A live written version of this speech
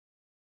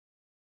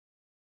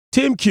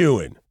Tim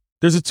Keown.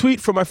 There's a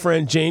tweet from my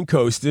friend Jane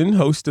Coaston,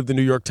 host of the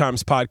New York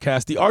Times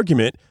podcast, The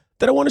Argument,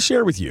 that I want to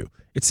share with you.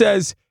 It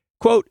says,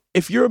 quote,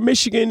 if you're a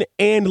Michigan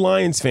and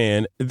Lions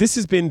fan, this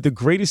has been the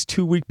greatest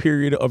 2-week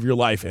period of your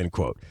life, end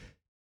quote.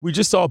 We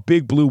just saw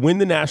Big Blue win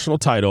the national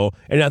title,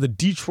 and now the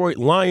Detroit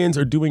Lions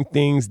are doing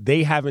things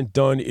they haven't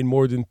done in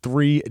more than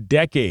 3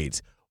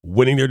 decades,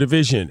 winning their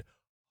division,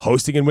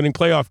 hosting and winning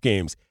playoff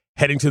games,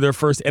 heading to their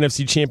first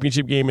NFC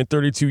championship game in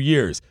 32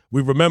 years.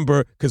 We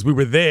remember because we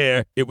were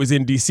there. It was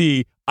in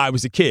D.C. I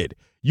was a kid.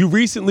 You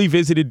recently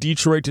visited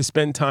Detroit to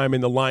spend time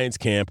in the Lions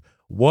camp.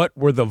 What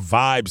were the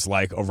vibes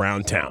like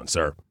around town,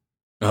 sir?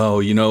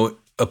 Oh,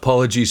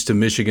 apologies to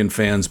Michigan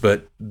fans,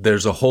 but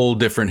there's a whole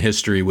different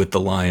history with the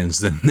Lions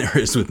than there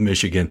is with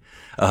Michigan.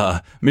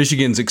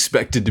 Michigan's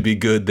expected to be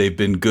good. They've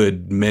been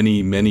good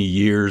many, many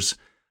years.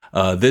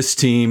 This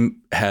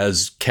team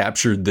has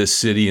captured this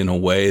city in a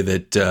way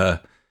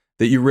that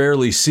you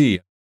rarely see.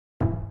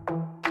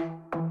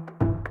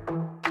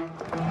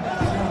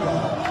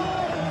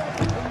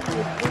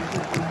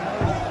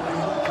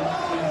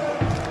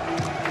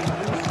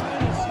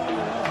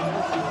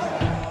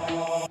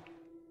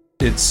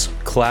 It's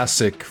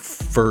classic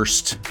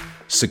first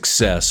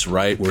success,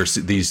 right? Where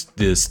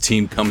this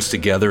team comes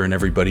together and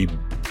everybody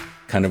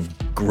kind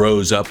of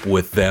grows up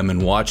with them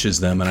and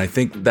watches them. And I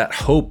think that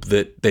hope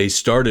that they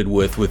started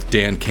with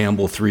Dan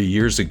Campbell 3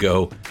 years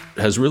ago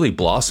has really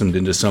blossomed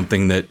into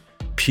something that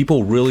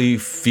people really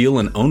feel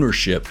an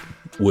ownership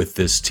with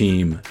this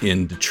team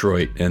in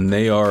Detroit. And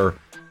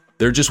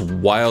they're just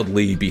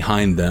wildly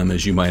behind them,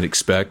 as you might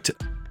expect.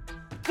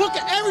 Look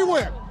at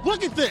everywhere.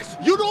 Look at this.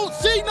 You don't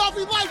see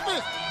nothing like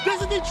this. This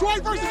is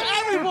Detroit versus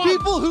everyone.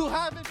 People who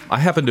haven't. I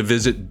happened to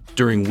visit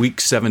during week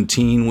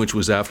 17, which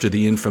was after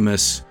the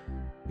infamous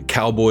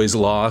Cowboys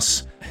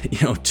loss.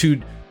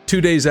 2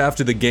 days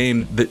after the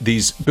game,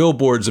 these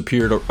billboards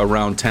appeared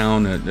around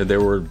town. There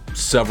were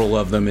several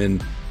of them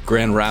in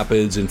Grand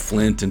Rapids and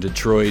Flint and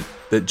Detroit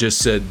that just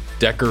said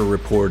Decker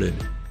reported.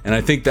 And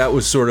I think that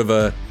was sort of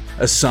a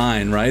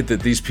sign, right?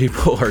 That these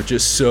people are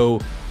just so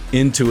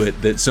into it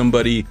that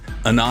somebody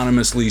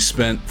anonymously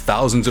spent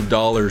thousands of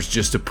dollars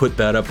just to put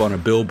that up on a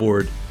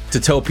billboard to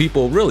tell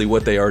people really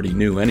what they already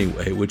knew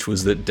anyway, which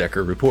was that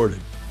Decker reported.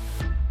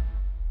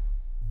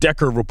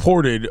 Decker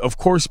reported, of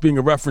course, being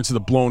a reference to the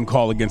blown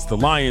call against the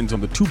Lions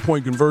on the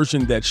 2-point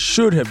conversion that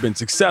should have been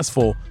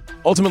successful,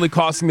 ultimately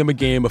costing them a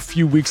game a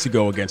few weeks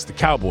ago against the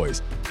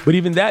Cowboys. But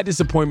even that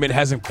disappointment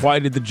hasn't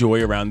quieted the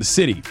joy around the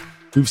city.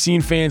 We've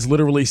seen fans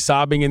literally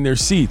sobbing in their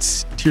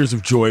seats. Tears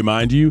of joy,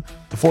 mind you.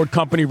 The Ford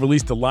company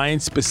released the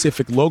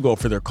Lions-specific logo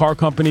for their car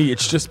company.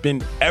 It's just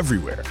been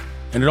everywhere.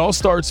 And it all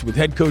starts with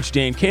head coach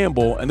Dan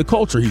Campbell and the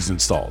culture he's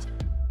installed.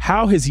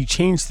 How has he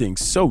changed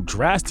things so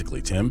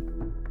drastically,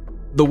 Tim?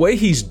 The way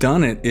he's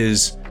done it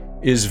is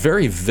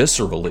very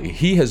viscerally.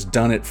 He has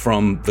done it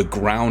from the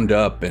ground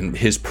up, and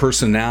his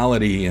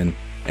personality and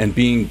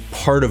being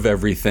part of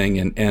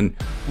everything and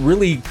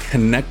really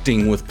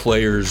connecting with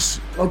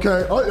players.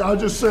 Okay, I'll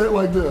just say it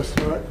like this.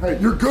 All right? Hey,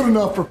 you're good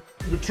enough for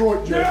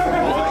Detroit, Jason.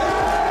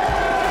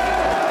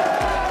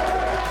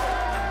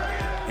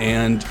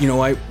 And,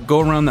 I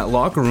go around that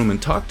locker room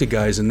and talk to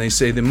guys, and they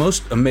say the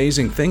most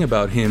amazing thing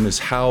about him is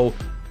how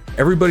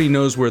everybody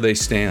knows where they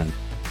stand.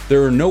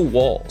 There are no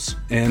walls.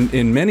 And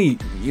in many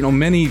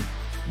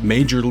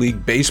Major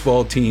League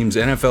Baseball teams,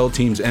 NFL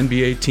teams,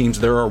 NBA teams,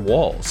 there are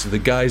walls. The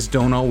guys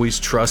don't always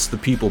trust the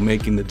people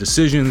making the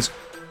decisions.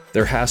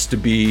 There has to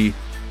be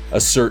a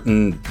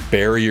certain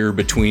barrier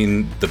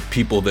between the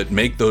people that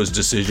make those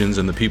decisions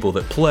and the people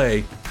that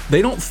play.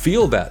 They don't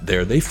feel that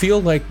there. They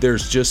feel like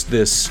there's just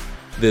this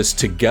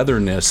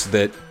togetherness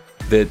that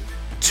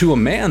to a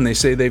man, they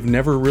say they've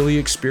never really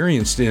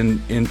experienced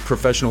in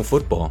professional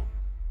football.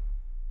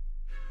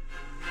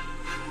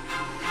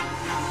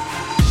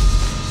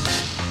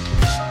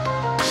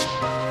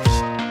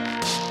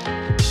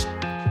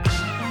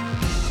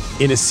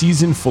 In a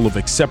season full of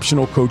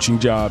exceptional coaching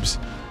jobs,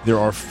 there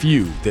are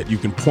few that you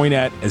can point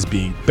at as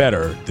being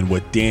better than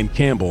what Dan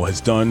Campbell has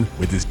done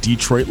with his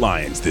Detroit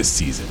Lions this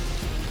season.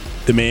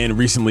 The man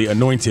recently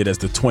anointed as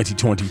the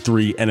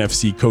 2023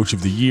 NFC Coach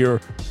of the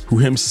Year, who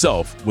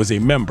himself was a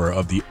member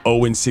of the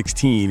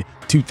 0-16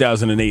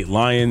 2008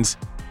 Lions,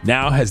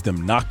 now has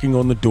them knocking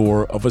on the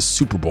door of a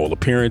Super Bowl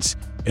appearance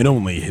in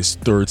only his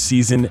 3rd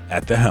season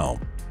at the helm.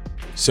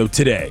 So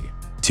today,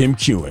 Tim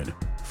Keown,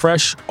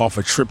 fresh off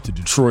a trip to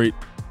Detroit,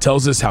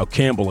 tells us how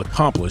Campbell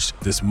accomplished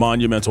this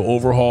monumental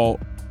overhaul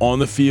on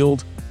the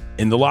field,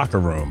 in the locker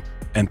room,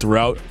 and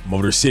throughout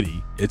Motor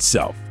City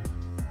itself.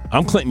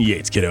 I'm Clinton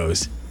Yates,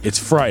 kiddos. It's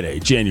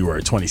Friday,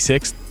 January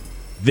 26th.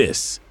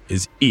 This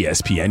is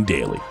ESPN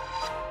Daily.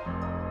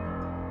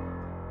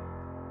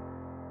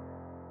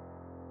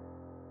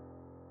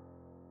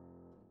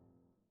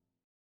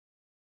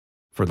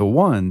 For the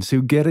ones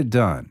who get it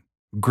done,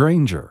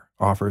 Grainger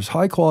offers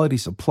high-quality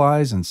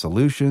supplies and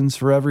solutions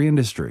for every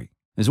industry,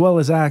 as well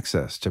as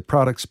access to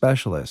product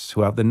specialists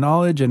who have the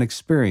knowledge and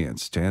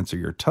experience to answer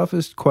your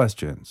toughest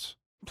questions.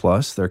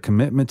 Plus, their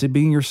commitment to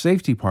being your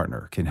safety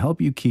partner can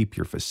help you keep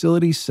your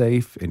facilities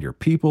safe and your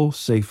people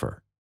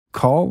safer.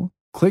 Call,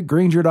 click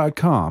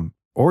Grainger.com,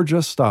 or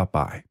just stop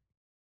by.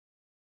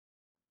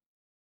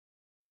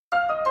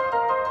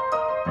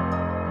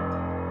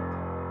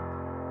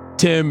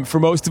 Tim, for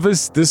most of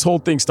us, this whole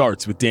thing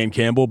starts with Dan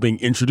Campbell being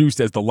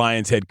introduced as the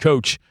Lions head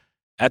coach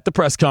at the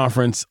press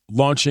conference,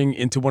 launching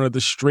into one of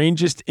the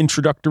strangest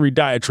introductory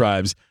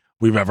diatribes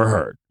we've ever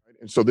heard.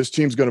 And so this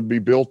team's going to be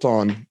built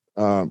on,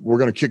 we're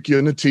going to kick you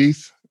in the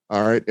teeth,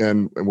 all right?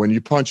 And when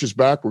you punch us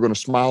back, we're going to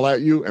smile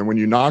at you. And when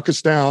you knock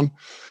us down,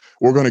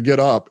 we're going to get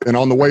up. And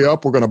on the way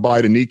up, we're going to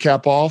bite a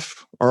kneecap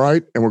off, all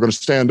right? And we're going to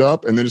stand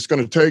up. And then it's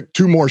going to take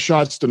 2 more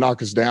shots to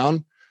knock us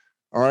down,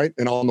 all right?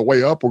 And on the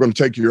way up, we're going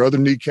to take your other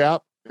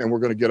kneecap. And we're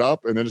going to get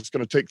up, and then it's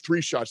going to take 3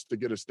 shots to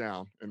get us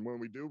down. And when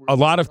we do, a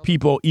lot of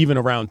people, even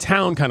around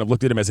town, kind of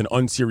looked at him as an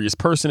unserious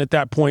person at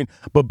that point.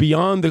 But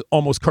beyond the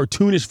almost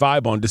cartoonish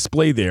vibe on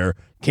display there,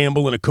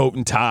 Campbell in a coat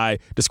and tie,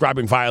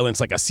 describing violence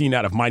like a scene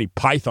out of Monty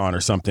Python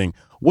or something.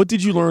 What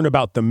did you learn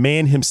about the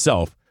man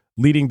himself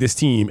leading this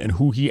team and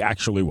who he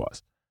actually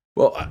was?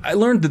 Well, I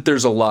learned that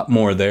there's a lot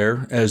more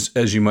there, as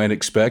you might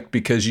expect,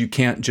 because you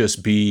can't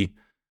just be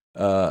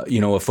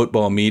a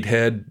football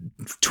meathead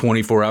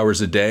 24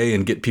 hours a day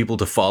and get people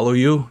to follow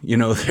you.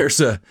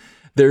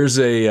 There's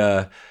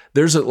a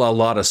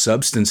lot of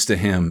substance to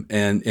him.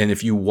 And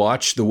if you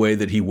watch the way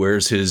that he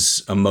wears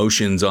his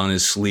emotions on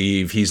his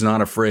sleeve, he's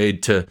not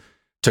afraid to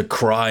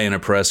cry in a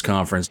press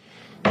conference.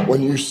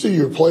 when you see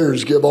your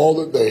players give all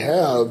that they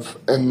have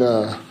and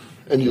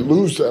you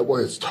lose that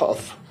way, it's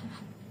tough.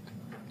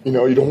 You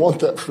know, you don't want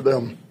that for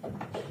them.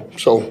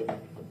 So,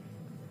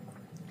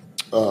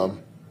 but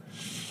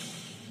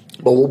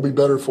we'll be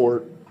better for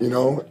it, you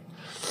know.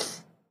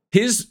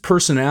 His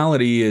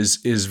personality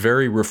is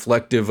very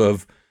reflective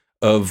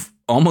of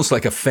almost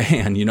like a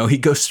fan. You know, he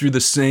goes through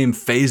the same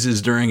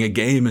phases during a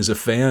game as a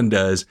fan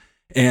does.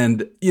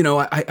 And, you know,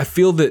 I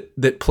feel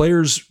that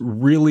players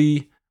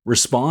really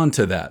respond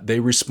to that. They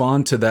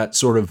respond to that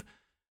sort of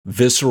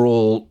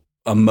visceral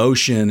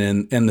emotion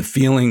and the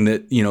feeling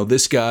that, you know,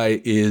 this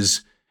guy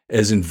is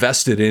as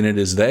invested in it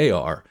as they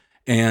are,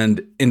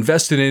 and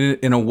invested in it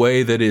in a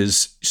way that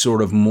is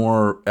sort of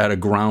more at a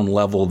ground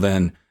level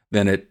than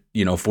at,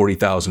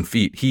 40,000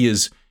 feet. He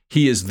is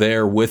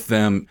there with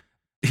them.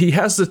 He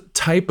has the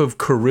type of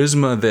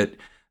charisma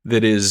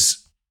that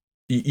is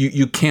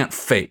you can't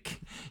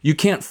fake. You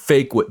can't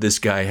fake what this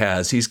guy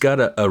has. He's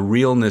got a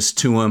realness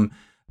to him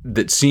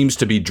that seems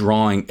to be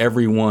drawing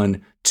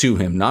everyone to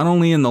him, not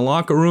only in the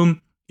locker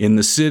room, in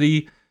the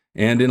city,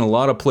 and in a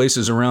lot of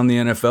places around the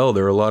NFL.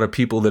 There are a lot of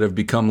people that have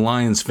become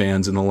Lions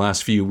fans in the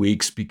last few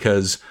weeks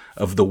because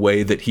of the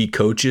way that he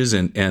coaches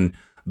and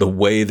the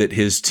way that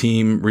his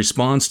team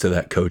responds to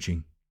that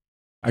coaching.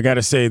 I got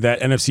to say,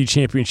 that NFC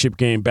Championship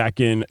game back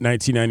in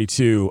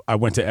 1992, I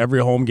went to every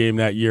home game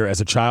that year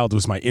as a child. It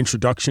was my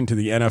introduction to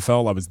the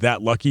NFL. I was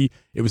that lucky.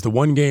 It was the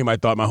one game I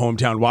thought my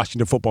hometown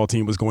Washington football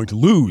team was going to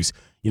lose.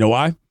 You know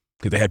why?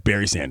 Because they had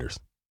Barry Sanders.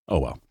 Oh,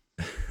 well.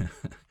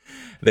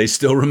 They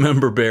still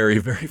remember Barry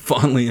very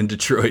fondly in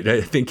Detroit.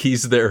 I think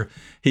he's their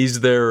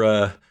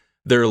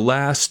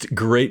last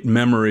great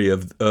memory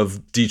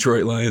of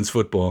Detroit Lions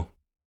football.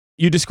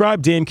 You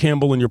described Dan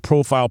Campbell in your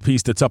profile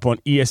piece that's up on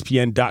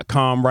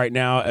ESPN.com right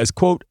now as,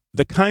 quote,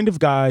 the kind of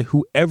guy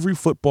who every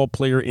football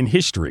player in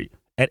history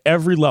at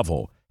every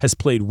level has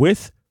played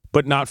with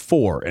but not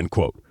for, end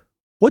quote.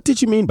 What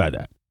did you mean by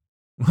that?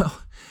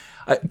 Well,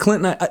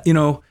 Clinton,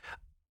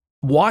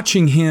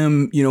 watching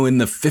him, in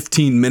the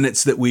 15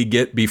 minutes that we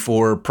get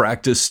before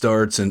practice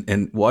starts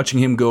and watching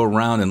him go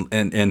around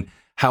and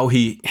how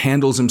he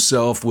handles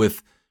himself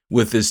with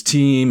his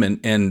team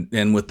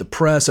and with the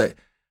press,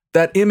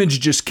 that image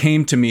just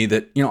came to me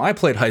that, I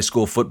played high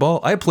school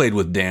football. I played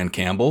with Dan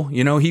Campbell. He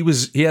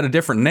had a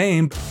different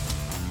name,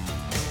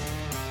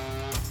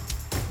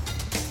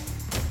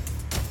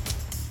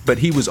 but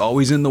he was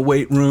always in the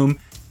weight room.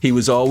 He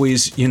was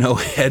always,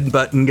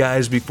 headbutting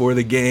guys before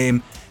the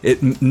game.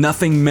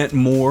 Nothing meant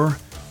more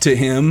to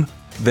him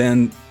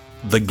than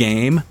the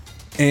game.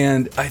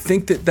 And I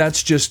think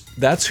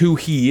that's who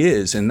he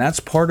is. And that's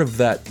part of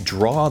that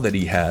draw that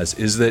he has,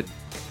 is that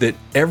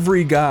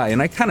every guy,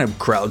 and I kind of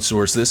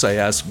crowdsourced this. I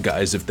asked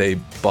guys if they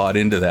bought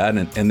into that,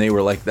 and they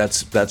were like,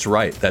 that's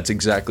right. That's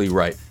exactly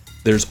right.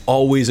 There's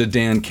always a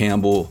Dan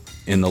Campbell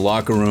in the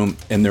locker room,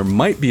 and there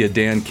might be a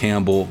Dan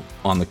Campbell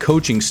on the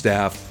coaching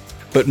staff.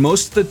 But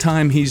most of the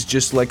time, he's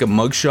just like a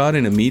mugshot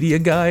in a media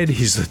guide.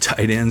 He's the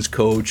tight ends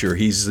coach, or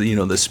he's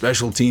the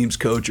special teams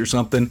coach or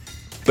something.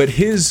 But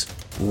his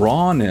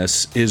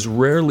rawness is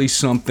rarely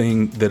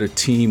something that a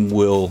team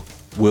will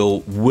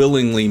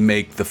willingly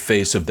make the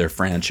face of their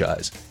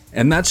franchise.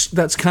 And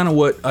that's kind of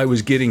what I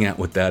was getting at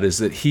with that, is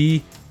that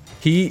he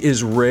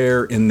is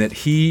rare in that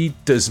he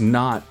does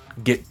not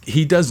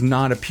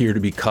appear to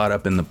be caught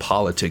up in the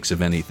politics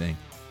of anything.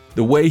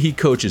 The way he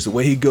coaches, the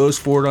way he goes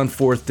for it on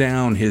fourth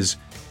down, his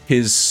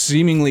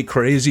seemingly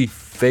crazy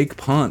fake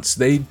punts,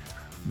 they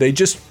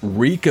just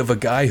reek of a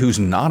guy who's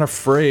not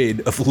afraid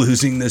of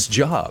losing this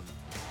job.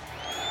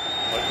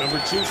 But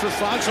number 2 for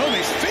Fox. Oh,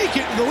 they fake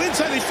it and go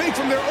inside. They fake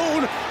from their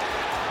own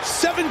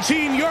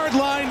 17-yard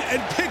line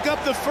and pick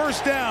up the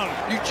first down.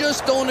 You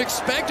just don't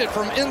expect it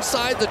from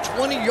inside the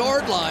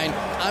 20-yard line.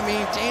 I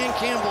mean, Dan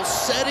Campbell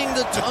setting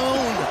the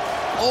tone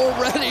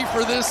already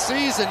for this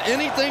season.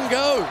 Anything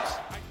goes.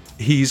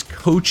 He's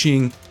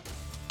coaching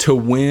to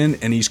win,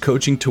 and he's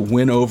coaching to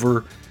win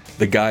over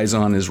the guys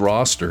on his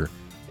roster.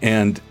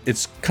 And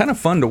it's kind of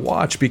fun to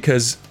watch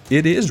because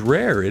it is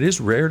rare. It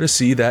is rare to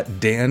see that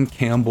Dan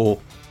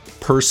Campbell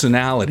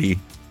personality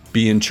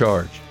be in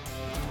charge.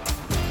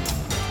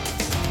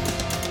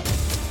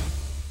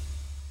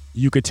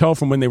 You could tell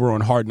from when they were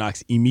on Hard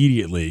Knocks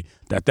immediately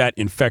that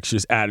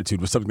infectious attitude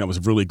was something that was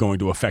really going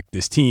to affect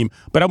this team.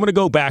 But I'm going to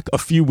go back a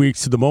few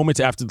weeks to the moments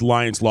after the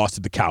Lions lost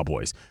to the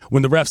Cowboys,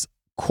 when the refs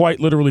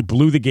quite literally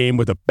blew the game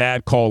with a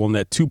bad call on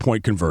that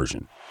 2-point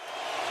conversion.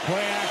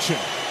 Play action.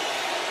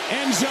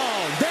 End zone.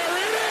 There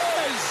it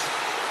is!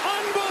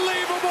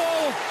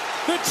 Unbelievable!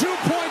 The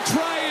 2-point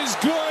try is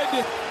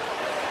good.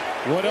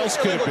 What else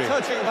could it be?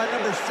 Touching by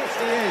number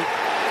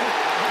 68.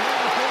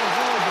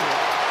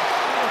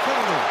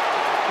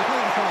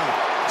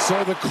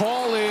 So the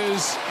call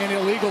is an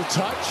illegal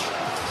touch.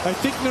 I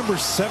think number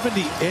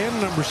 70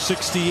 and number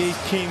 68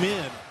 came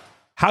in.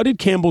 How did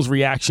Campbell's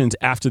reactions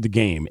after the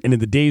game and in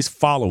the days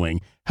following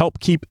help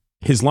keep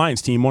his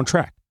Lions team on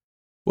track?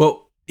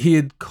 Well, he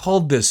had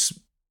called this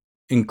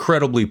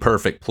incredibly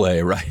perfect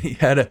play, right? He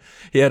had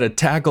a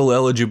tackle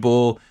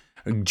eligible.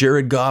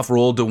 Jared Goff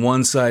rolled to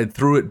one side,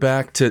 threw it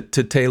back to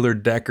Taylor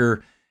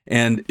Decker,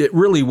 and it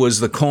really was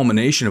the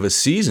culmination of a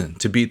season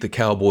to beat the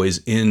Cowboys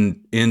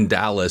in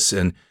Dallas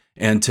and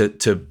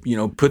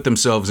to put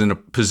themselves in a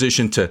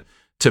position to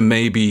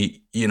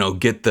maybe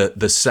get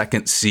the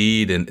second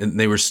seed, and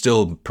they were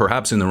still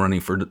perhaps in the running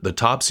for the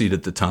top seed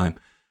at the time.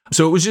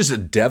 So it was just a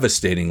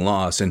devastating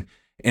loss,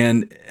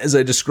 and as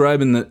I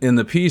describe in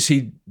the piece,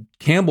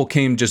 Campbell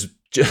came just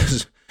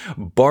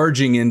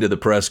barging into the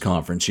press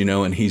conference,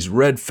 and he's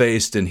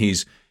red-faced and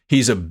he's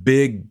a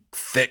big,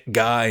 thick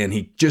guy, and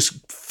he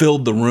just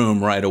filled the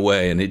room right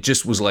away, and it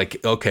just was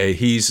like, okay,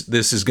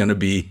 this is gonna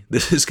be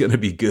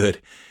good.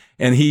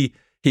 And he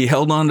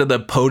held onto the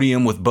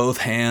podium with both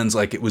hands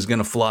like it was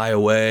gonna fly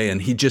away,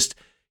 and he just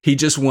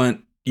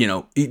went,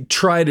 he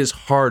tried his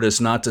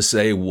hardest not to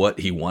say what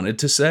he wanted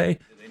to say.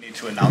 Do they need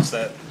to announce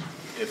that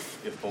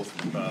if both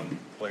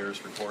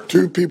players report?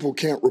 Two people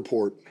can't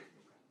report.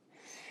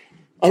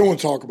 I don't want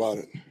to talk about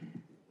it.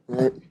 All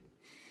right.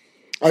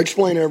 I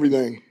explain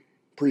everything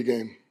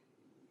pregame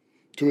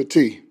to a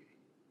T.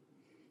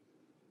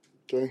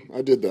 Okay,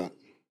 I did that.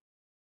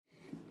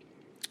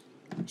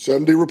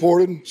 70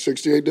 reported,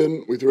 68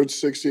 didn't. We threw it to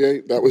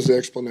 68. That was the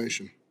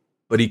explanation.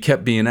 But he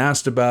kept being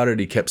asked about it.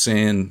 He kept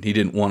saying he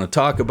didn't want to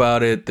talk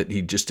about it, that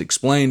he just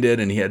explained it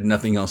and he had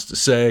nothing else to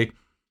say.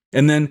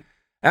 And then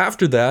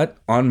after that,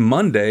 on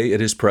Monday at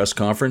his press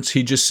conference,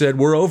 he just said,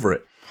 we're over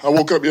it. I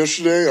woke up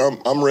yesterday.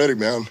 I'm ready,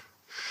 man.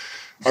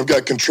 I've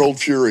got controlled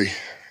fury,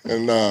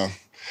 and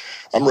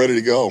I'm ready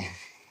to go.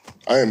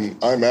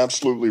 I'm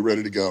absolutely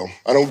ready to go.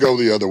 I don't go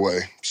the other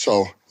way.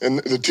 So, and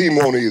the team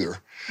won't either.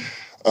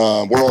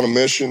 We're on a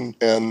mission,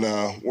 and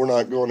we're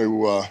not going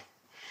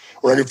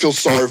to feel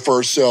sorry for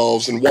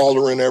ourselves and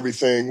wallow in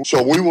everything.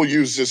 So we will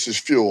use this as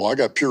fuel. I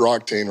got pure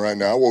octane right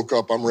now. I woke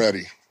up, I'm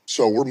ready.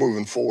 So we're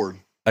moving forward.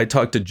 I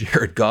talked to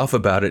Jared Goff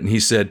about it, and he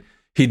said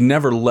he'd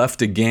never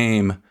left a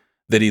game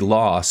that he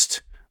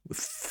lost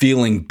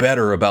feeling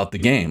better about the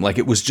game. Like,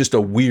 it was just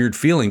a weird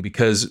feeling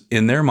because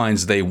in their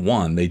minds they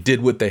won. They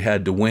did what they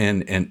had to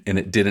win, and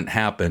it didn't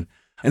happen.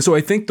 And so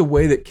I think the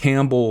way that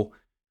Campbell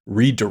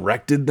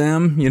redirected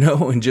them,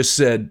 and just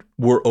said,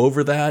 we're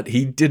over that.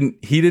 He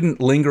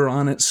didn't linger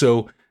on it,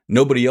 so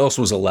nobody else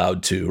was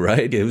allowed to,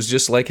 right? It was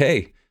just like,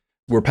 hey,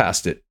 we're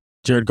past it.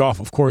 Jared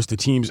Goff, of course, the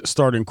team's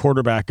starting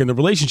quarterback, and the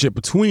relationship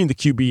between the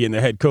QB and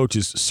the head coach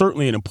is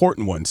certainly an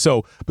important one.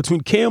 So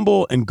between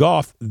Campbell and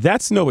Goff,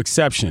 that's no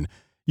exception.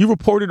 You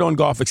reported on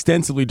Goff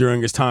extensively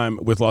during his time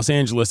with Los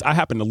Angeles. I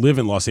happen to live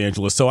in Los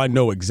Angeles, so I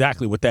know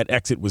exactly what that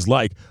exit was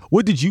like.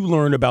 What did you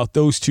learn about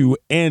those two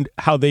and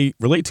how they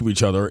relate to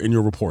each other in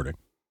your reporting?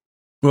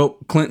 Well,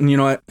 Clinton,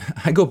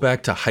 I go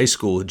back to high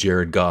school with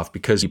Jared Goff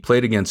because he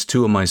played against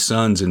two of my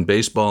sons in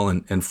baseball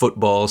and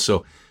football.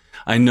 So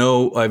I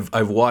know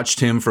I've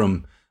watched him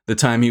from the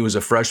time he was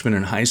a freshman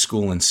in high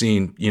school and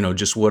seen,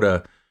 just what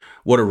a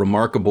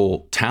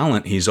remarkable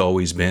talent he's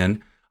always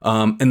been.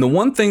 And the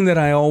one thing that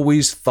I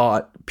always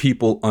thought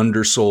people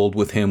undersold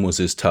with him was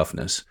his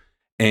toughness.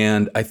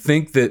 And I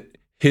think that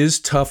his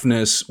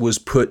toughness was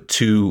put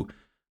to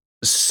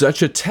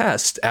such a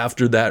test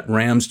after that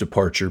Rams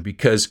departure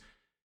because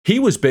he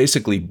was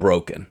basically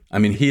broken. I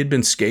mean, he had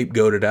been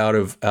scapegoated out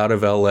of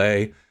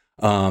LA.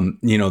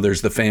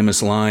 There's the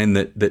famous line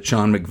that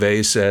Sean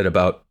McVay said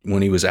about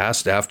when he was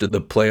asked after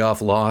the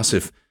playoff loss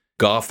if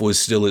Goff was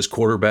still his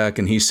quarterback,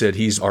 and he said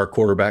he's our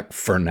quarterback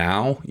for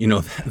now.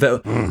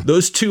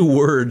 Those two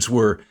words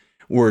were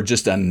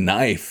just a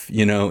knife,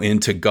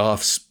 into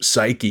Goff's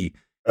psyche.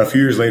 A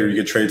few years later, you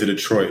get traded to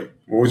Detroit.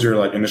 What was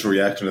your initial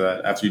reaction to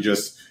that after you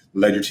just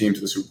led your team to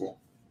the Super Bowl?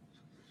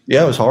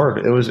 Yeah, it was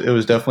hard. It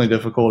was definitely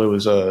difficult. It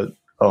was a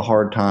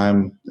hard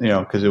time,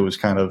 because it was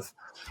kind of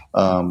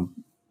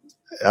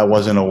I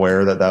wasn't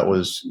aware that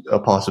was a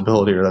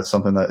possibility, or that's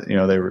something that,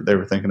 they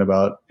were thinking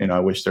about. I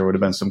wish there would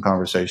have been some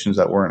conversations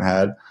that weren't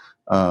had.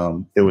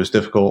 It was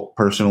difficult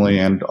personally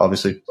and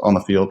obviously on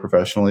the field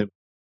professionally.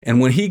 And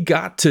when he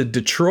got to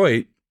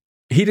Detroit,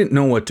 he didn't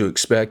know what to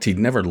expect. He'd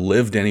never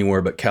lived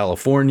anywhere but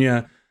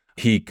California.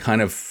 He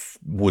kind of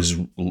was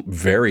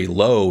very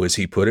low, as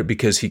he put it,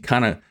 because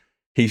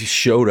he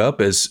showed up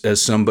as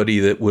somebody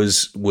that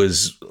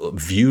was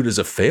viewed as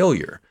a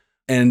failure.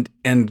 And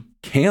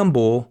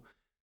Campbell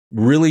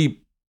really,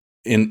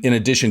 in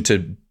addition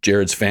to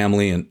Jared's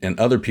family and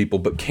other people,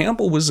 but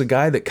Campbell was the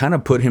guy that kind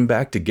of put him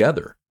back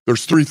together.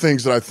 There's three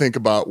things that I think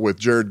about with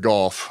Jared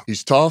Goff.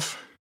 He's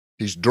tough,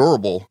 he's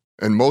durable,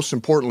 and most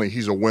importantly,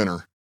 he's a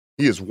winner.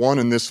 He has won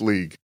in this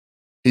league.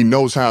 He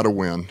knows how to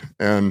win.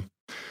 And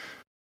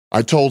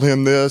I told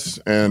him this,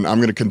 and I'm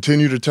going to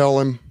continue to tell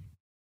him,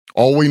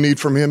 all we need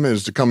from him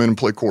is to come in and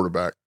play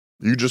quarterback.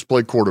 You just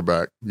play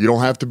quarterback. You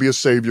don't have to be a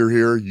savior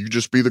here. You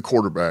just be the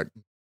quarterback.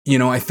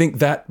 I think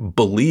that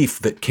belief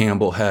that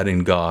Campbell had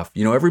in Goff,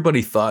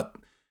 everybody thought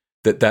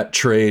that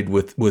trade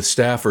with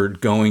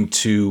Stafford going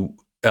to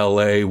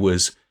LA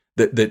was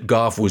that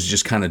Goff was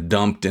just kind of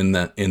dumped in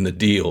the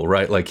deal,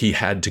 right? Like he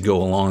had to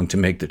go along to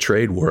make the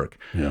trade work.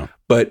 Yeah.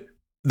 But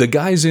the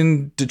guys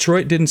in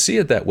Detroit didn't see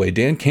it that way.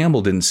 Dan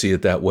Campbell didn't see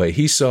it that way.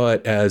 He saw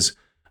it as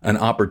an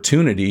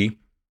opportunity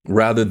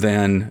rather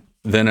than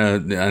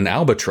an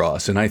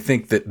albatross. And I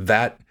think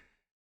that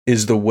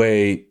is the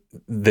way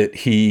that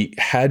he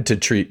had to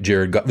treat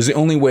Jared Goff. It was the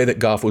only way that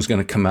Goff was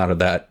going to come out of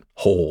that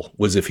hole,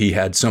 was if he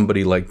had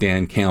somebody like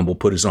Dan Campbell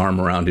put his arm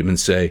around him and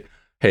say,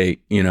 hey,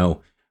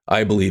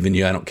 I believe in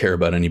you. I don't care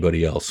about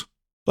anybody else.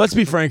 Let's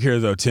be frank here,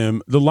 though,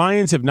 Tim. The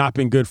Lions have not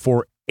been good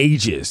for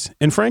ages.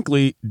 And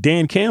frankly,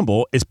 Dan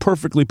Campbell is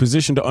perfectly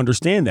positioned to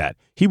understand that.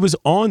 He was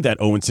on that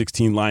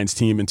 0-16 Lions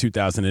team in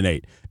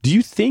 2008. Do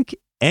you think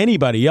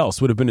anybody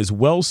else would have been as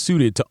well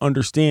suited to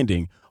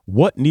understanding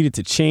what needed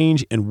to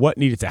change and what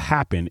needed to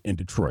happen in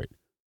Detroit?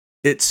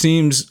 It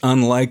seems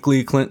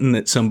unlikely, Clinton,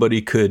 that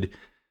somebody could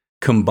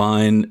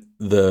combine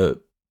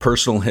the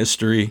personal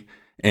history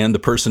and the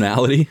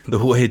personality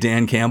the way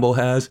Dan Campbell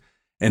has,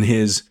 and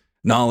his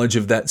knowledge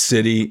of that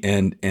city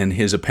and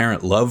his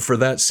apparent love for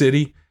that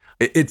city.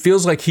 It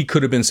feels like he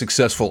could have been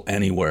successful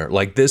anywhere.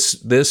 Like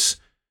this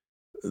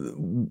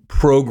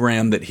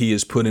program that he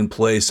has put in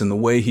place and the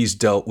way he's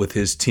dealt with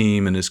his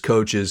team and his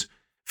coaches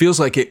feels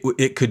like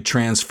it could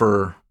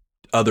transfer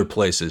other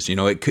places.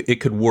 It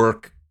could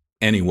work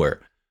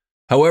anywhere.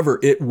 However,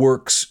 it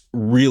works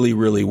really,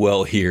 really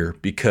well here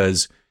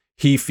because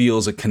he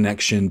feels a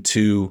connection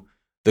to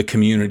the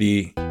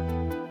community.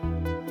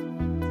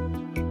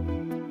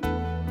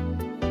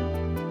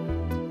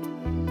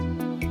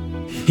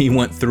 He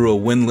went through a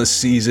winless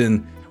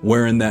season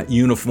wearing that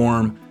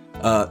uniform.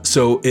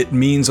 So it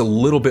means a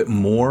little bit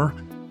more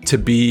to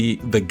be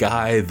the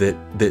guy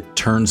that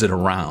turns it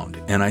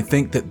around. And I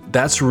think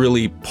that's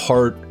really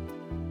part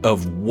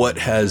of what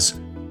has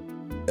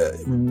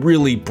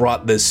really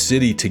brought this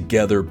city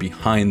together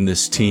behind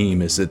this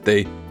team, is that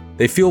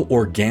they feel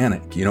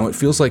organic. It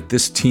feels like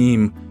this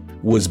team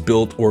was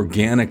built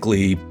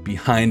organically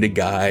behind a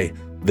guy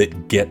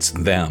that gets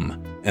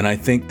them. And I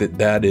think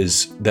that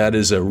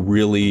is a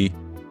really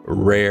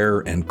rare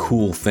and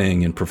cool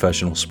thing in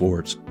professional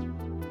sports.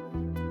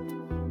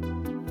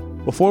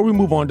 Before we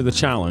move on to the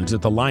challenge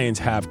that the Lions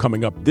have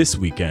coming up this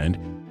weekend,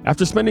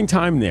 after spending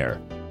time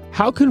there,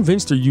 how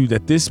convinced are you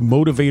that this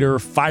motivator,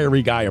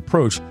 fiery guy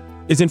approach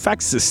is in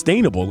fact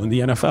sustainable in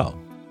the NFL?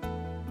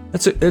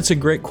 That's a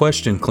great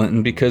question,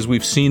 Clinton, because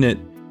we've seen it.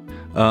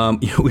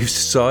 We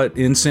saw it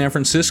in San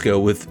Francisco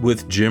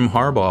with Jim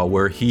Harbaugh,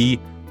 where he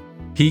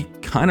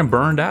kind of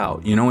burned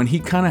out, and he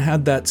kind of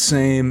had that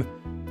same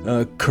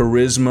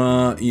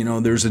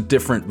charisma. There's a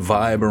different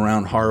vibe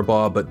around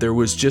Harbaugh, but there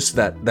was just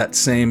that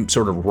same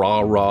sort of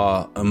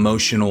raw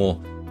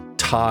emotional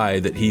tie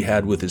that he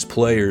had with his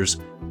players,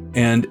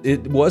 and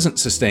it wasn't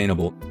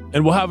sustainable.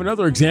 And we'll have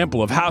another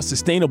example of how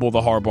sustainable the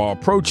Harbaugh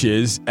approach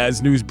is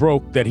as news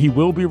broke that he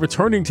will be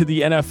returning to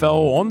the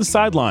NFL on the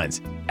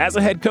sidelines as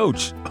a head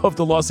coach of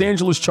the Los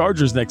Angeles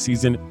Chargers next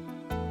season.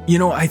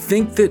 I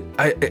think that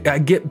I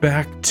get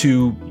back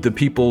to the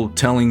people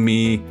telling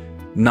me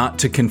not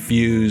to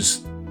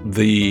confuse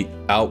the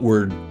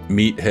outward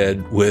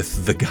meathead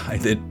with the guy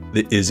that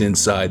is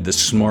inside, the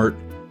smart,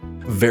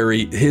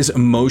 his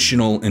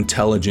emotional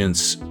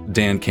intelligence.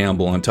 Dan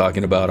Campbell, I'm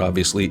talking about,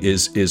 obviously,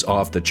 is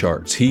off the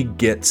charts. He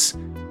gets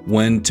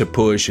when to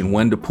push and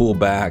when to pull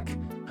back.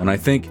 And I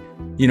think,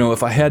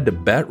 if I had to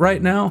bet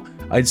right now,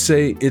 I'd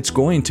say it's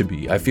going to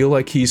be. I feel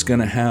like he's going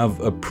to have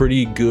a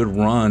pretty good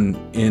run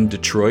in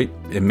Detroit.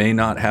 It may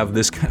not have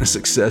this kind of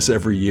success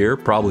every year,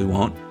 probably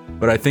won't,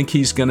 but I think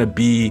he's going to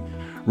be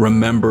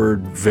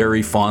remembered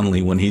very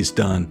fondly when he's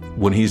done.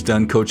 When he's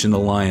done coaching the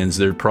Lions,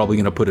 they're probably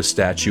going to put a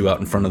statue out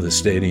in front of the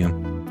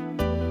stadium.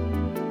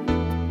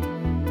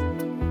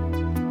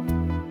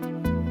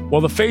 Well,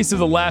 the face of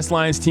the last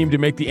Lions team to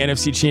make the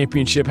NFC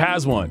Championship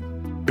has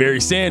one, Barry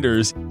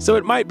Sanders, so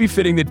it might be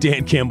fitting that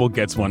Dan Campbell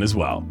gets one as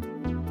well.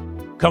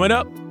 Coming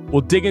up,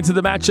 We'll dig into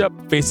the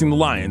matchup facing the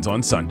Lions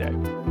on Sunday.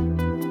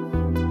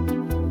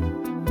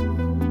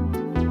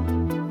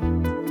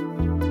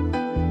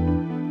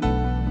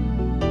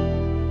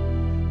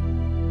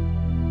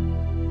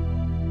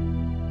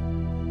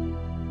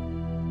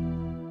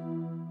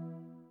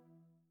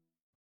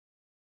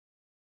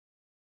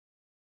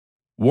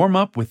 Warm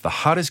up with the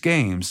hottest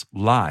games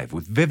live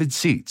with Vivid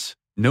Seats.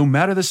 No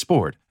matter the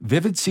sport,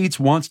 Vivid Seats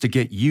wants to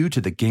get you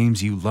to the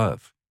games you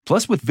love.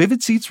 Plus, with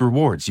Vivid Seats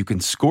rewards, you can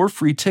score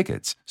free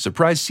tickets,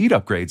 surprise seat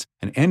upgrades,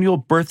 an annual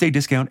birthday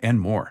discount, and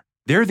more.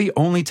 They're the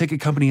only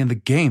ticket company in the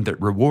game that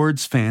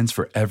rewards fans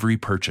for every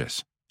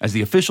purchase. As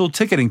the official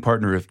ticketing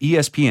partner of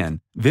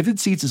ESPN, Vivid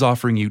Seats is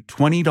offering you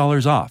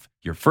 $20 off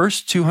your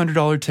first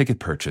 $200 ticket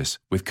purchase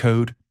with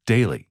code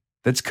DAILY.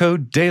 That's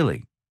code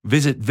DAILY.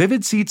 Visit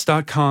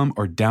vividseats.com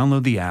or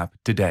download the app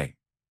today.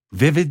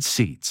 Vivid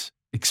Seats.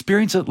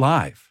 Experience it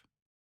live.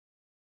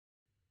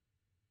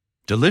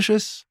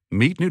 Delicious,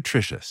 meet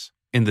nutritious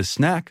in the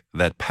snack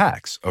that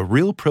packs a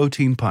real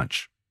protein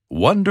punch.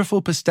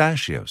 Wonderful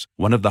Pistachios,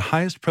 one of the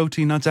highest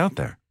protein nuts out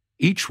there.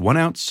 Each 1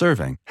 ounce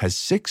serving has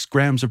 6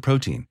 grams of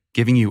protein,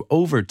 giving you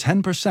over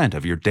 10%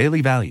 of your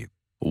daily value.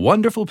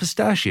 Wonderful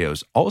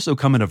Pistachios also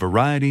come in a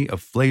variety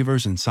of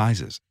flavors and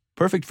sizes,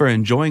 perfect for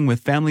enjoying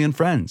with family and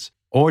friends,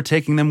 or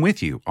taking them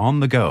with you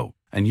on the go.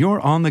 And you're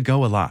on the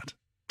go a lot.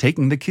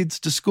 Taking the kids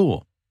to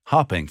school,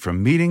 hopping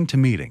from meeting to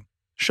meeting,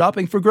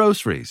 shopping for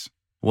groceries.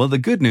 Well, the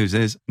good news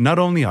is, not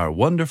only are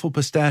Wonderful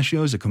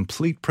Pistachios a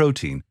complete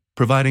protein,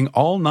 providing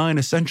all 9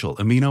 essential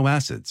amino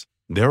acids,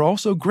 they're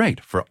also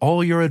great for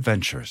all your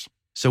adventures.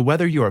 So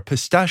whether you're a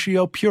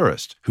pistachio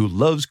purist who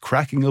loves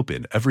cracking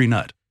open every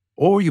nut,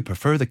 or you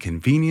prefer the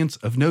convenience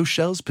of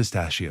no-shells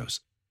pistachios,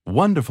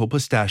 Wonderful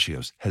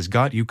Pistachios has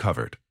got you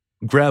covered.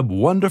 Grab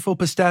Wonderful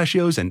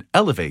Pistachios and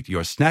elevate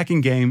your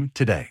snacking game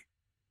today.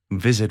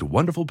 Visit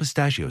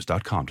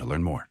wonderfulpistachios.com to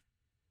learn more.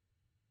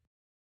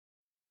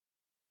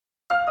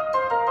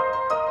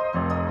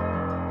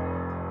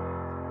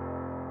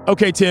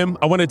 Okay, Tim,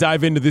 I want to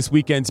dive into this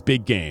weekend's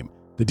big game,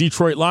 the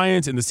Detroit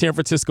Lions and the San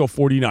Francisco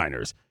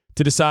 49ers,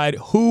 to decide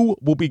who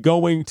will be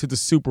going to the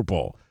Super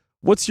Bowl.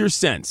 What's your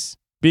sense,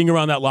 being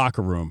around that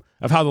locker room,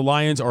 of how the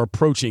Lions are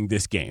approaching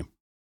this game?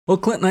 Well,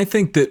 Clinton, I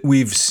think that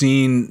we've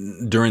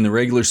seen during the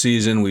regular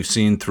season, we've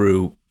seen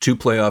through 2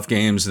 playoff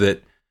games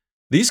that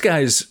these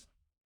guys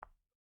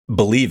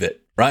believe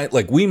it, right?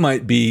 Like, we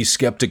might be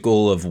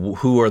skeptical of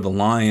who are the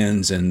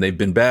Lions, and they've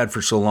been bad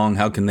for so long.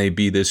 How can they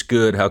be this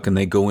good? How can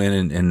they go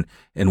in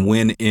and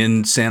win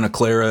in Santa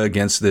Clara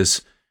against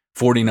this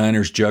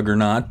 49ers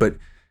juggernaut? But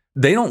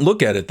they don't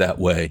look at it that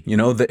way. You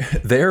know,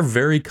 they're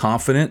very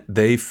confident.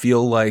 They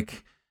feel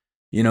like,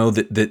 you know,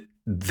 that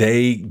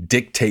they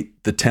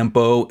dictate the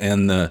tempo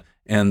and the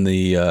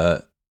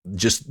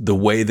just the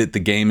way that the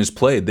game is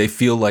played. They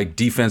feel like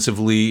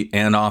defensively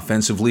and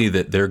offensively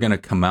that they're going to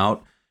come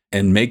out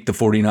and make the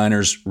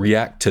 49ers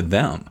react to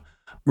them.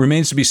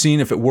 Remains to be seen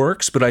if it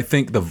works, but I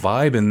think the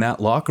vibe in that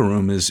locker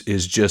room is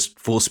just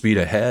full speed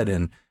ahead,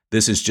 and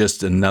this is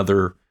just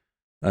another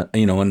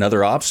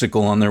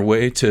obstacle on their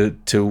way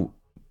to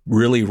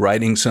really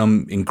writing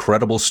some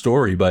incredible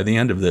story by the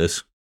end of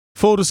this.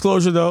 Full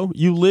disclosure, though,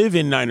 you live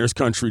in Niners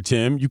country,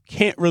 Tim. You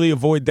can't really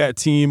avoid that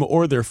team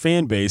or their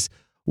fan base.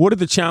 What are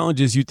the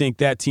challenges you think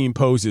that team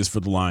poses for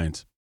the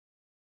Lions?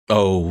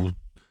 Oh,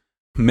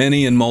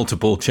 many and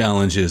multiple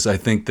challenges. I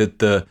think that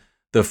the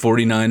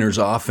 49ers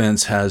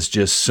offense has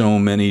just so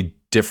many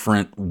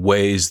different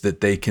ways that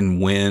they can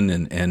win,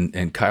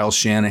 and Kyle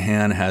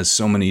Shanahan has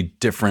so many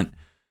different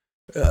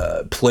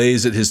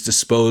plays at his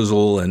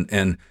disposal,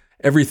 and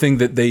everything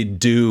that they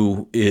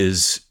do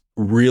is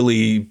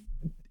really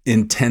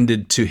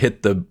intended to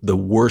hit the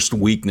worst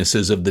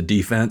weaknesses of the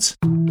defense.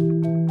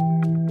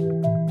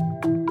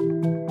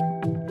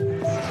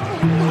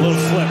 Little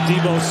flip,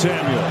 Deebo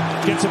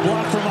Samuel gets a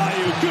block from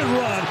Ayuk. Good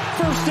run.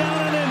 First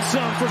down and then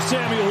some for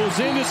Samuel, who's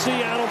into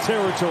Seattle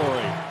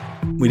territory.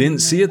 We didn't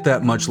see it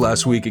that much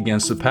last week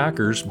against the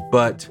Packers,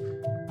 but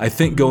I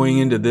think going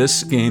into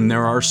this game,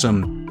 there are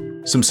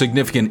some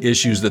significant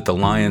issues that the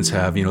Lions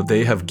have. You know,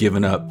 they have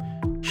given up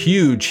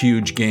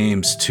huge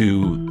games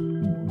to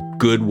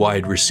good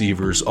wide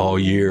receivers all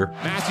year.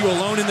 Matthew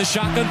alone in the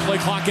shotgun, play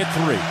clock at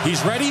 3.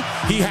 He's ready.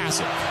 He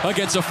has it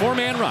against a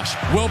 4-man rush.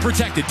 Well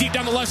protected, deep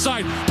down the left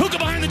side. Puka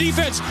behind the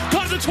defense.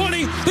 Caught the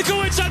 20. They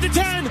go inside the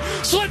 10.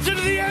 Slips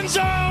into the end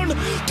zone.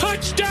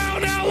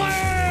 Touchdown, LA!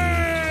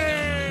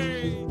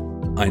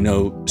 I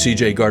know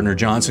CJ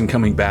Gardner-Johnson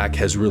coming back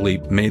has really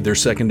made their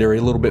secondary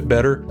a little bit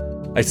better.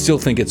 I still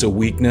think it's a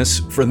weakness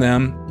for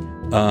them.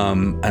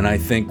 And I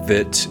think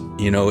that,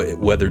 you know,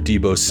 whether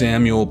Deebo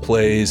Samuel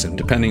plays, and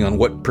depending on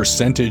what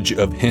percentage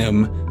of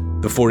him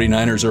the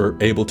 49ers are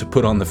able to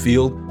put on the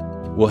field,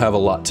 will have a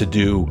lot to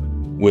do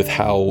with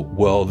how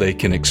well they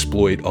can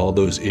exploit all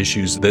those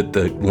issues that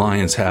the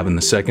Lions have in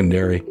the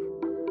secondary.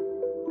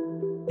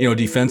 You know,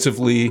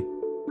 defensively,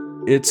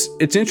 it's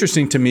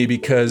interesting to me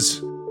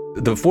because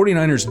the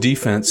 49ers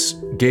defense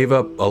gave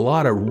up a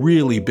lot of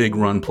really big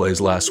run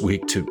plays last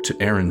week to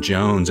Aaron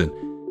Jones, and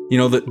You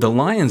know, the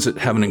Lions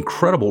have an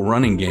incredible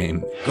running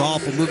game.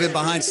 Goff will move in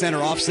behind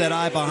center, offset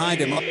eye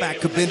behind him, up back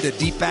Kabinda,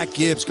 deep back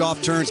Gibbs.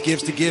 Goff turns,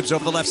 Gibbs to Gibbs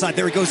over the left side.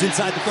 There he goes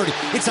inside the 30,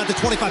 inside the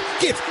 25.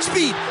 Gibbs,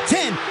 speed,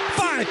 10,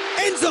 5,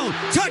 end zone,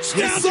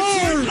 touchdown,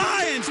 Detroit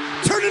Lions,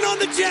 turning on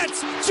the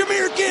Jets.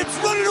 Jahmyr Gibbs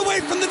running away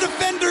from the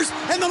defenders,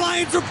 and the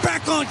Lions are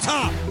back on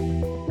top.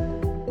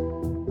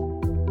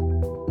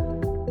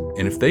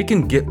 And if they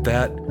can get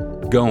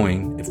that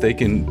going, if they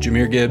can,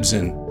 Jahmyr Gibbs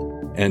and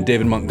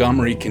David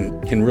Montgomery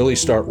can really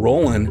start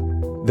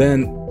rolling,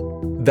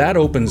 then that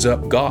opens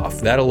up Goff.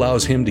 That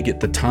allows him to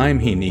get the time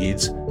he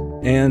needs.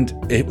 And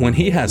when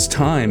he has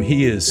time,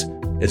 he is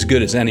as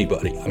good as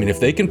anybody. I mean, if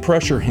they can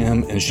pressure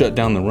him and shut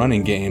down the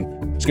running game,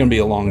 it's going to be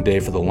a long day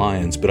for the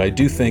Lions. But I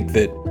do think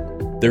that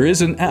there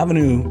is an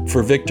avenue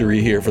for victory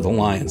here for the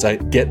Lions. I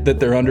get that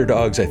they're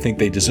underdogs. I think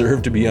they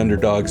deserve to be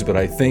underdogs, but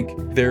I think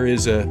there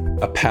is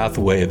a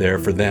pathway there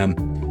for them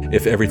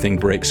if everything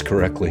breaks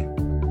correctly.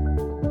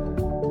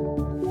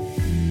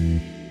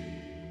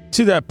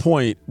 To that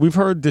point, we've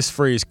heard this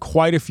phrase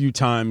quite a few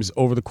times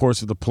over the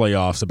course of the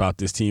playoffs about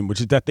this team,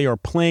 which is that they are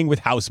playing with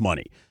house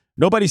money.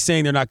 Nobody's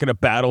saying they're not going to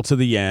battle to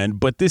the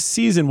end, but this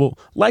season will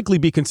likely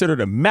be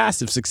considered a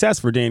massive success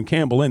for Dan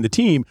Campbell and the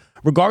team,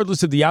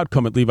 regardless of the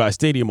outcome at Levi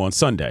Stadium on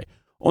Sunday.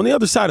 On the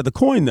other side of the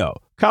coin, though,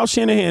 Kyle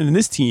Shanahan and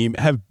this team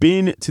have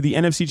been to the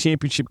NFC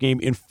Championship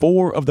game in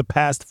 4 of the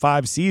past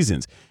 5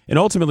 seasons and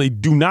ultimately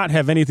do not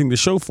have anything to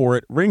show for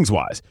it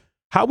rings-wise.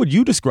 How would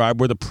you describe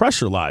where the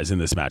pressure lies in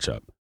this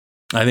matchup?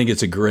 I think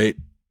it's a great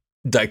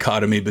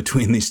dichotomy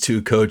between these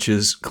two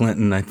coaches,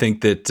 Clinton. I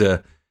think that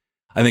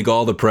I think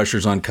all the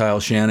pressure's on Kyle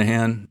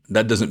Shanahan.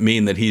 That doesn't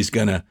mean that he's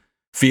going to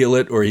feel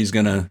it or he's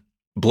going to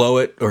blow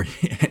it or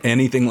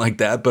anything like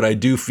that. But I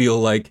do feel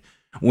like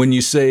when you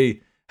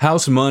say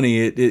house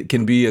money, it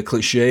can be a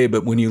cliche.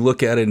 But when you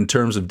look at it in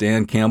terms of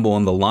Dan Campbell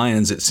and the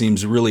Lions, it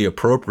seems really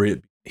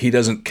appropriate. He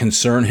doesn't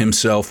concern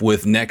himself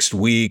with next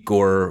week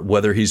or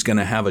whether he's going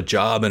to have a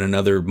job in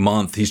another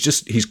month.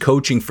 He's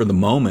coaching for the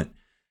moment.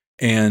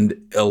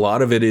 And a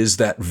lot of it is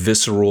that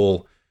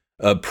visceral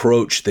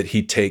approach that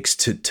he takes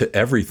to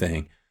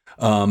everything.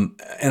 And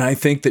I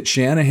think that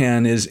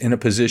Shanahan is in a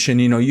position,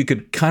 you know, you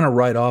could kind of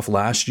write off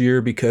last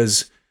year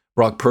because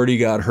Brock Purdy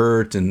got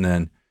hurt and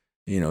then,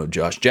 you know,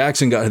 Josh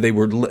Jackson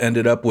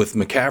ended up with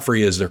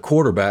McCaffrey as their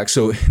quarterback.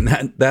 So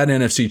that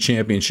NFC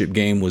Championship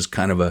game was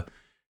kind of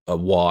a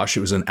wash.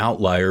 It was an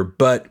outlier.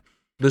 But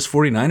this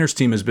 49ers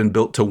team has been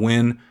built to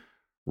win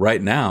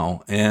right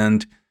now.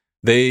 And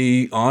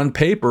they, on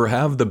paper,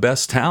 have the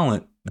best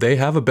talent. They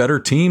have a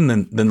better team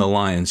than the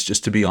Lions,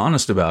 just to be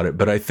honest about it.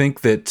 But I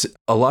think that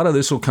a lot of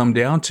this will come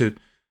down to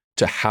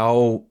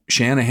how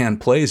Shanahan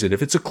plays it.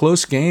 If it's a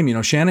close game, you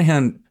know,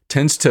 Shanahan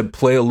tends to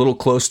play a little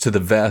close to the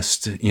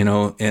vest, you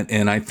know,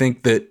 and I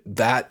think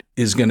that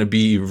is going to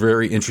be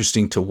very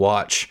interesting to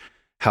watch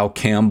how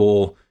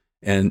Campbell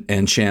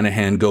and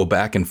Shanahan go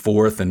back and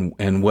forth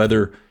and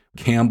whether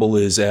Campbell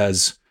is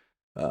as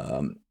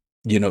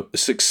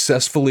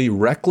successfully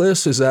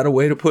reckless, is that a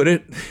way to put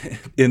it,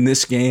 in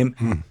this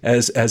game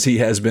as he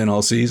has been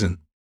all season?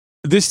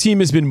 This team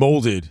has been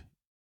molded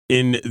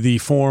in the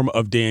form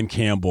of Dan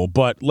Campbell,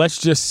 but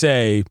let's just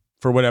say,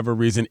 for whatever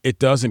reason, it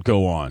doesn't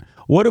go on.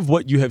 What of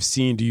what you have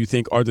seen do you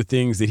think are the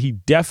things that he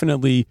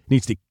definitely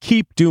needs to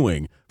keep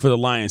doing for the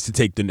Lions to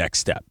take the next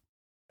step?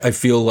 I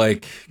feel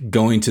like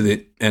going to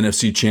the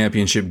NFC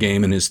Championship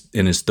game in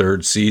his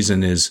third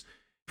season is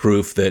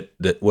proof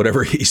that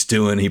whatever he's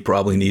doing, he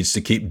probably needs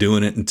to keep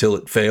doing it until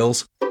it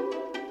fails.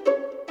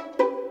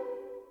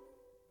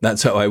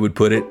 That's how I would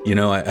put it. You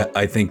know,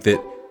 I think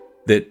that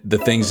the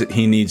things that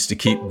he needs to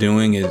keep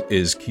doing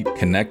is keep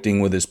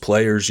connecting with his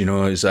players. You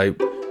know, as I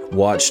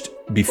watched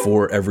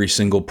before every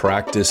single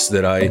practice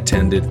that I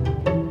attended,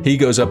 he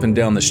goes up and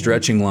down the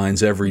stretching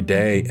lines every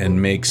day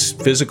and makes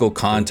physical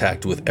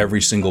contact with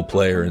every single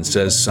player and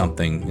says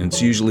something. And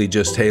it's usually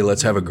just, hey,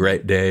 let's have a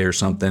great day or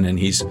something. And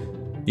he's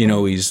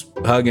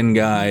hugging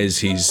guys,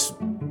 he's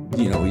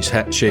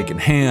shaking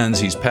hands,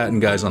 he's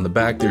patting guys on the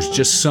back. There's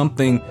just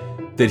something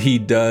that he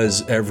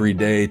does every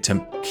day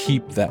to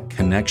keep that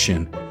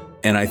connection.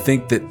 And I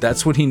think that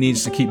that's what he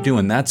needs to keep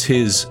doing. That's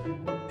his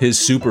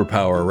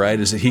superpower, right?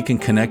 Is that he can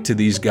connect to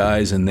these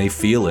guys and they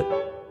feel it.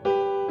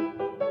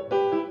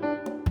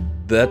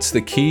 That's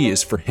the key,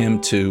 is for him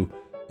to,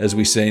 as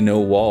we say, no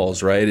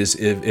walls, right? Is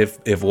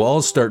if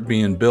walls start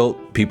being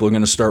built, people are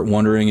going to start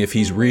wondering if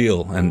he's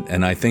real.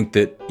 And I think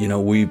that, you know,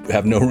 we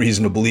have no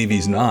reason to believe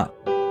he's not.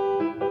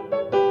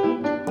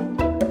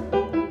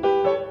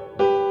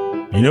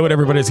 You know what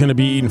everybody's going to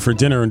be eating for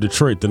dinner in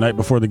Detroit the night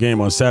before the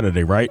game on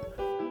Saturday, right?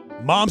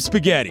 Mom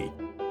spaghetti.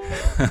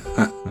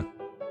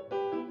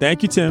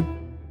 Thank you,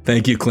 Tim.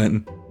 Thank you,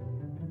 Clinton.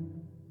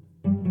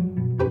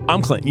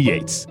 I'm Clinton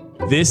Yates.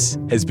 This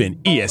has been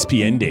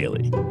ESPN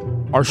Daily.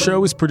 Our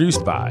show is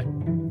produced by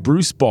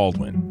Bruce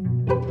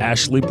Baldwin,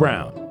 Ashley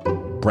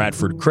Brown,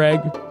 Bradford Craig,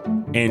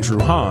 Andrew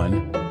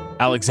Hahn,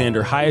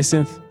 Alexander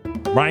Hyacinth,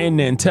 Ryan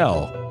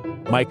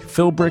Nantel, Mike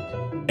Philbrick,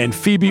 and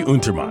Phoebe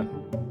Unterman.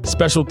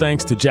 Special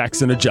thanks to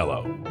Jackson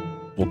Agello.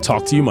 We'll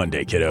talk to you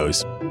Monday,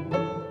 kiddos.